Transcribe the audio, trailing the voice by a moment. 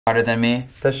Harder than me.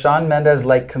 Does Shawn Mendes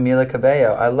like Camila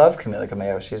Cabello? I love Camila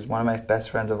Cabello. She's one of my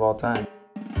best friends of all time.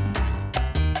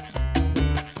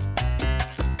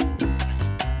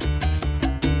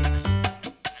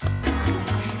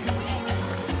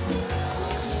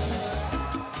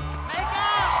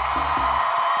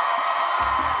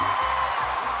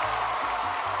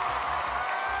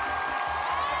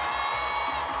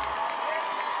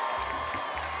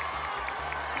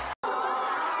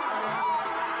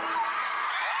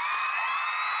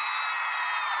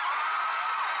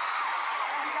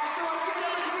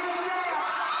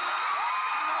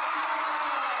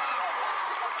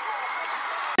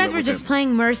 You guys were just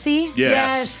playing Mercy.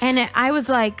 Yes. And I was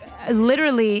like,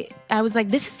 literally, I was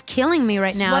like, this is killing me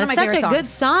right now. It's such a good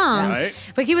song. Right.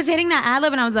 But he was hitting that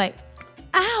ad-lib and I was like,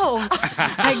 ow.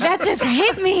 Like, that just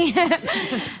hit me.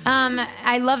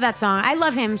 I love that song. I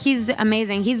love him. He's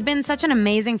amazing. He's been such an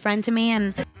amazing friend to me.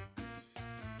 And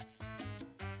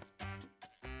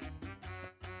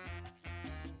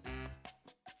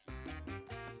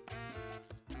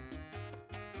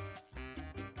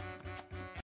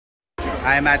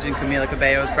I imagine Camila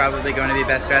Cabello is probably going to be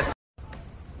best dressed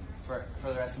for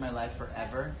the rest of my life,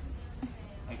 forever,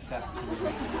 except I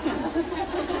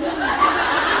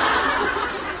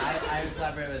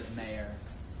collaborate with Mayor.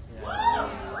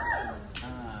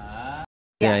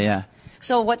 Yeah.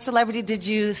 So what celebrity did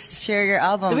you share your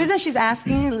album? The reason she's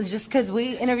asking is just because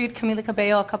we interviewed Camila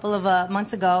Cabello a couple of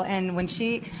months ago, and when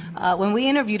we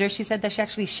interviewed her, she said that she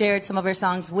actually shared some of her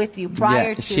songs with you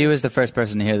prior to. She was the first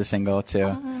person to hear the single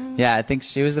too. Yeah, I think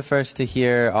she was the first to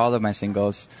hear all of my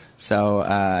singles. So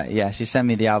yeah, she sent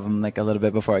me the album like a little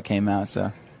bit before it came out.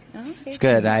 So it's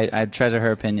good. I treasure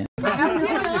her opinion.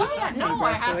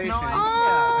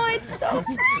 oh, it's so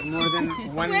pretty. More than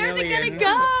 1 million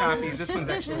copies. This one's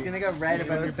actually. It's gonna go right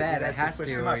above your bed. It has to.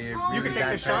 You could take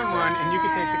the Shawn one, and you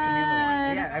could take the Camila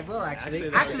one. Yeah, I will actually.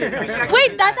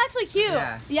 Wait, that's actually cute.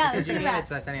 Yeah, because you gave it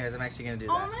to us anyways. I'm actually gonna do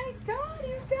that. Oh my god,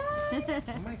 you guys.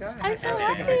 Oh my god. I'm so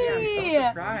happy. I'm so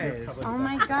surprised. Oh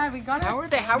my god, we got it.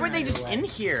 How were they just in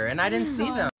here and I didn't see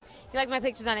them? You like my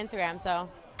pictures on Instagram, so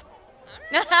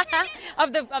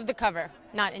of the cover,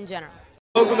 not in general.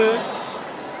 Close it in.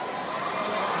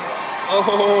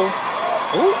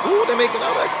 Oh, they making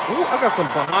out like, I got some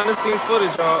behind the scenes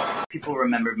footage, y'all. People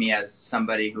remembered me as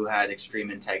somebody who had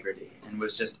extreme integrity and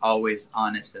was just always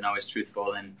honest and always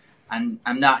truthful. And I'm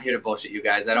not here to bullshit you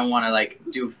guys. I don't want to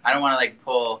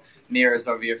pull mirrors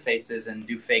over your faces and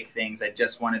do fake things. I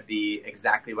just want to be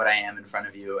exactly what I am in front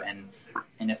of you. And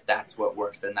if that's what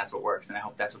works, then that's what works. And I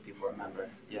hope that's what people remember.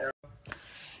 Yeah.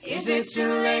 Is it too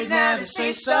late now to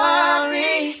say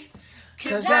sorry?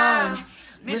 'Cause I'm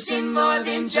missing more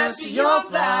than just your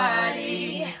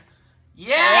body.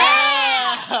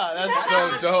 Yeah! That's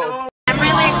so dope. I'm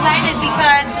really excited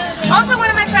because also one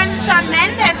of my friends, Shawn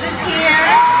Mendes, is here.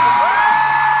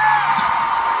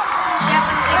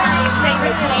 Definitely my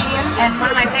favorite Canadian and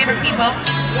one of my favorite people.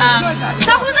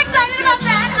 So who's excited about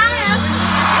that? I am.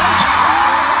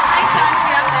 Hi Shawn, if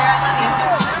you're up there, I love you.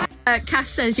 Cass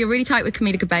says you're really tight with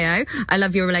Camila Cabello. I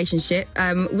love your relationship.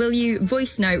 Will you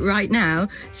voice note right now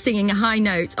singing a high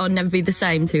note on Never Be the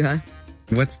Same to her?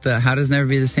 How does Never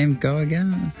Be the Same go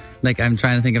again? Like, I'm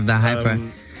trying to think of the high part.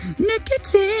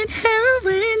 Nicotine,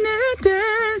 heroin,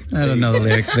 I don't know the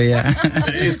lyrics, but yeah.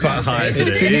 It is quite high, isn't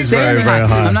it? It is very, very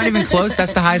high. I'm not even close.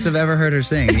 That's the highest I've ever heard her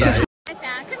sing. Yeah. I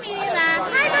found Camila.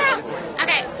 Hi, girl.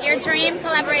 Okay, your dream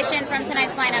collaboration from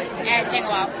tonight's lineup at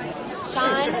Jingle Ball.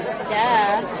 Shawn,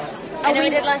 duh. I know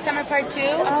we did last summer part 2.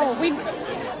 Oh, we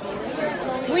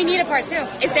need a part 2.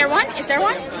 Is there one? Is there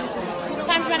one?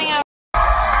 Time's running out.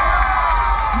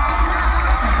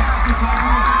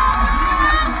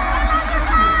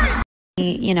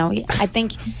 You know, I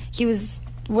think he was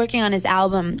working on his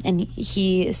album and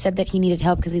he said that he needed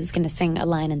help because he was going to sing a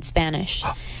line in Spanish.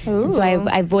 And so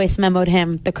I voice memoed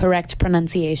him the correct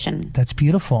pronunciation. That's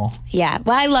beautiful. Yeah.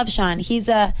 Well, I love Shawn. He's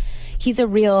a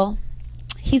real.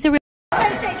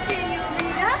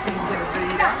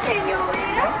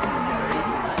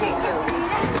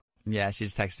 Yeah,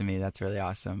 she's texting me. That's really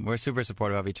awesome. We're super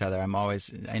supportive of each other. I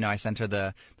sent her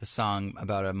the song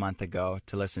about a month ago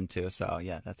to listen to. So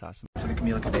yeah, that's awesome. To the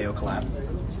Camila Cabello collab.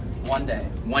 One day.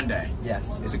 One day. Yes.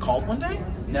 Is it called One Day?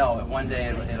 No, one day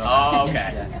it'll. Oh,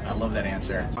 okay. Yes. I love that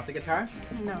answer. Want the guitar?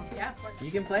 No. Yeah, of course.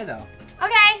 You can play though.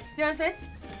 Okay. Do you want to switch?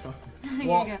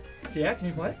 Well, Here you yeah, can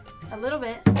you play? go. A little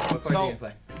bit. What chord do you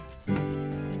play?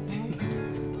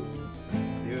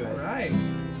 Do it. Alright.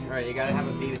 Alright, you gotta have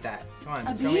a beat with that. Come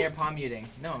on, show me your palm muting.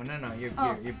 No, you're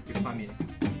palm muting.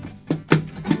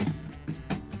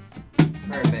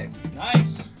 Perfect.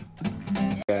 Nice.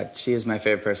 God, she is my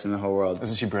favorite person in the whole world.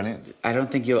 Isn't she brilliant? I don't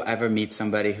think you'll ever meet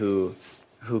somebody who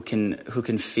can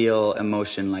feel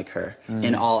emotion like her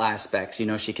in all aspects. You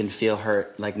know, she can feel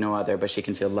hurt like no other, but she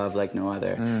can feel love like no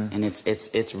other. And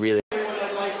it's really.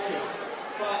 I'd like to,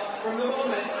 but from the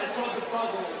moment I saw the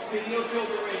bubbles, video killed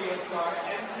the radio star,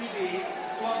 MTV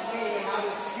taught me how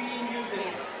to see music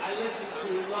I listen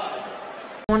to and love.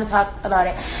 I want to talk about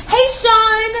it. Hey,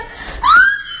 Shawn!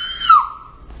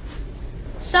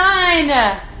 Shawn!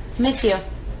 I miss you.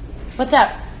 What's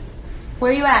up?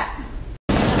 Where are you at?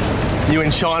 You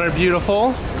and Shawn are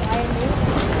beautiful.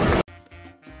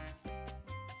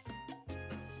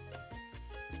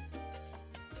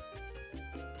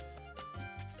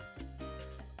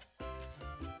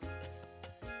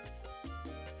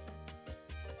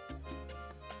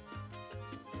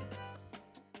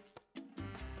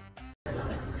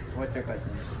 What's your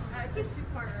question? It's a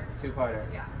two-parter. Two-parter.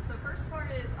 Yeah. The first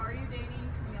part is, are you dating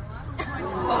Camila?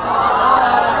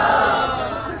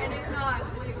 And if not,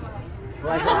 will you go out?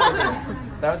 Well,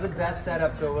 that was the best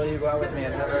setup to a will you go out with me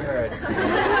I've ever heard.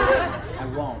 I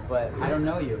won't, but I don't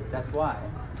know you. That's why.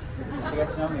 You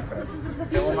got to know me first.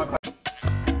 Get one more question.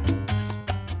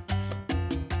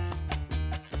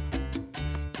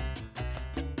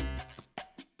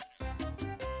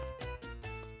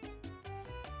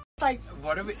 Like,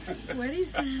 what are we? What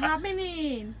is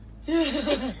happening?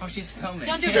 Oh, she's filming.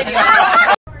 Don't do video.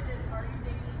 What's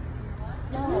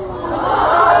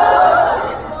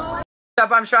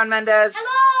up? I'm Shawn Mendes.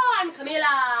 Hello, I'm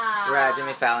Camila. We're at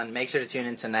Jimmy Fallon. Make sure to tune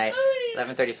in tonight.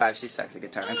 11:35. She sucks at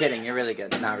guitar. I'm kidding. You're really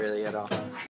good. Not really at all.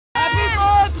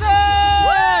 Happy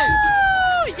birthday!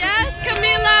 Woo! Yes,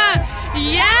 Camila.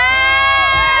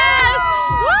 Yes!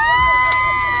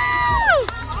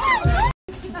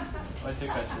 Woo! What's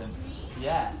your question?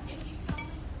 Yeah.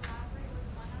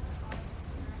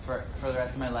 For the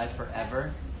rest of my life,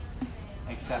 forever,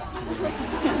 except.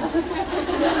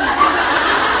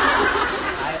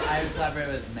 I collaborate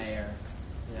with Mayor.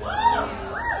 Yeah.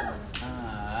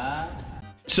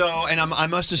 So, and I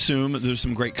must assume there's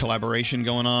some great collaboration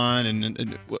going on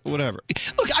and whatever.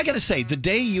 Look, I got to say, the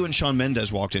day you and Shawn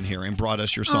Mendes walked in here and brought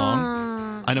us your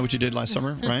song, I Know What You Did Last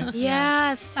Summer, right?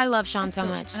 Yes, I love Shawn so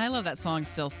much. And I love that song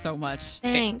still so much.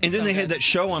 Thanks. And then they had that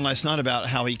show on last night about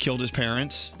how he killed his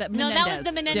parents. No, that was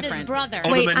the Menendez brother.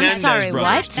 Oh, Wait, the Menendez I'm sorry,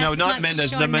 brothers. what? No, not That's not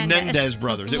Mendes, the Shawn Mendes. Menendez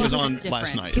brothers. It was on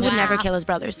last night. He would never kill his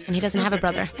brothers, and he doesn't have a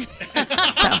brother. So,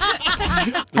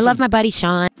 I love my buddy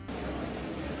Shawn.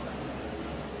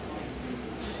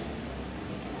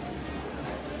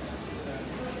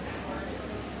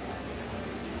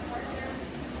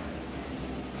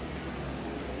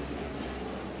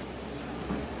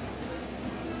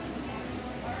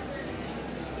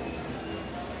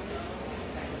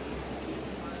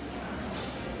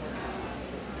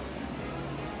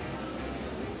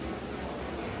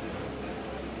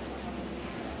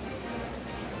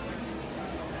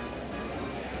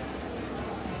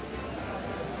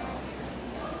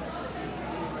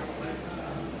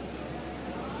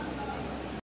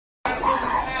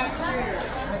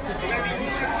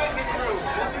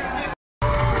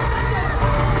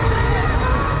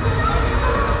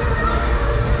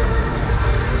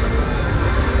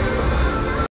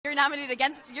 Nominated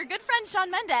against your good friend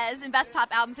Shawn Mendes in Best Pop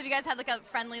Albums. Have you guys had like a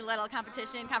friendly little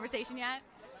conversation yet?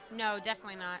 No,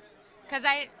 definitely not. Because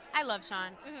I love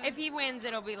Shawn. If he wins,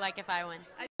 it'll be like if I win.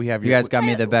 We have You guys got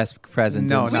me the best present.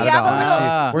 No, didn't not you? at all.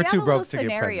 Ah. Actually, we're we too have a broke little to get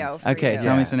scenario presents. for Okay, you.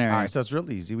 tell me a scenario. All right, so it's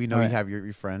real easy. We know All you right. have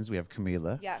your friends. We have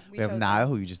Camila. Yeah, we have chose Niall,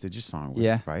 who you just did your song with,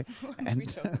 Yeah. right? And We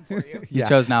chose them for you. You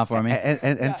chose Niall for me.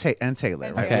 And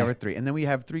Taylor, right? Okay. We have three. And then we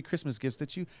have 3 Christmas gifts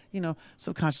that you know,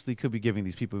 subconsciously could be giving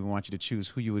these people. We want you to choose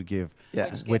who you would give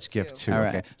which gift to. All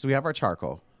right. Okay. So we have our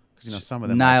charcoal. Because, you know, some of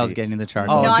them. Niall's getting the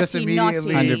charcoal. Oh, just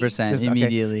immediately. 100%. Just, okay.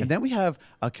 Immediately. And then we have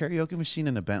a karaoke machine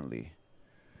and a Bentley.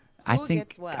 I Who think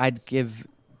gets what? I'd give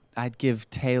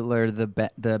Taylor the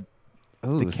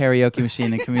karaoke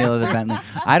machine and Camila the Bentley.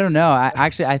 I don't know. I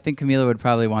think Camila would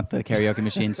probably want the karaoke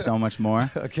machine so much more.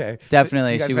 Okay.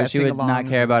 Definitely. So she would not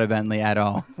care about a Bentley at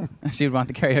all. She would want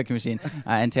the karaoke machine.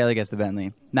 And Taylor gets the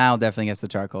Bentley. Niall definitely gets the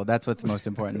charcoal. That's what's most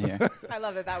important here. I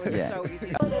love it. That was so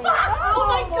easy. Oh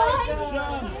my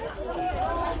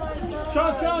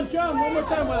God! John, one more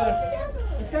time with her.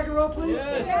 The second row, please.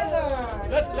 Yes.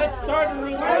 Let's start the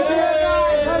room. Guys here,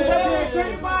 guys. Guys up here.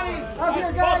 Turn your body. Up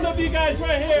here, guys. Both of you guys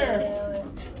right here.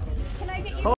 Can I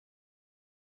get you?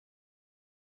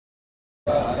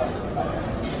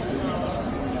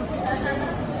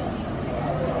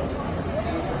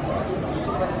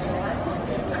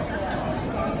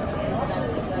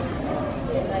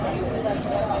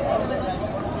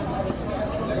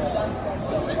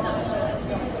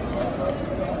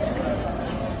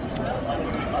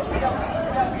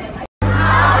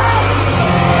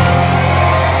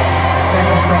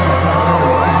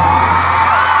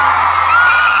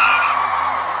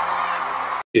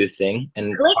 sing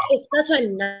and Click is such a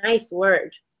nice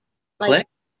word. click.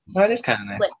 No, it is kind of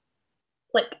nice.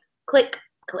 Click, click,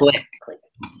 click, Click. click.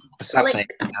 Stop Click. saying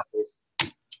it now, please.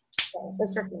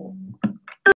 It's just nice.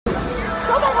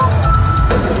 Go, go, go.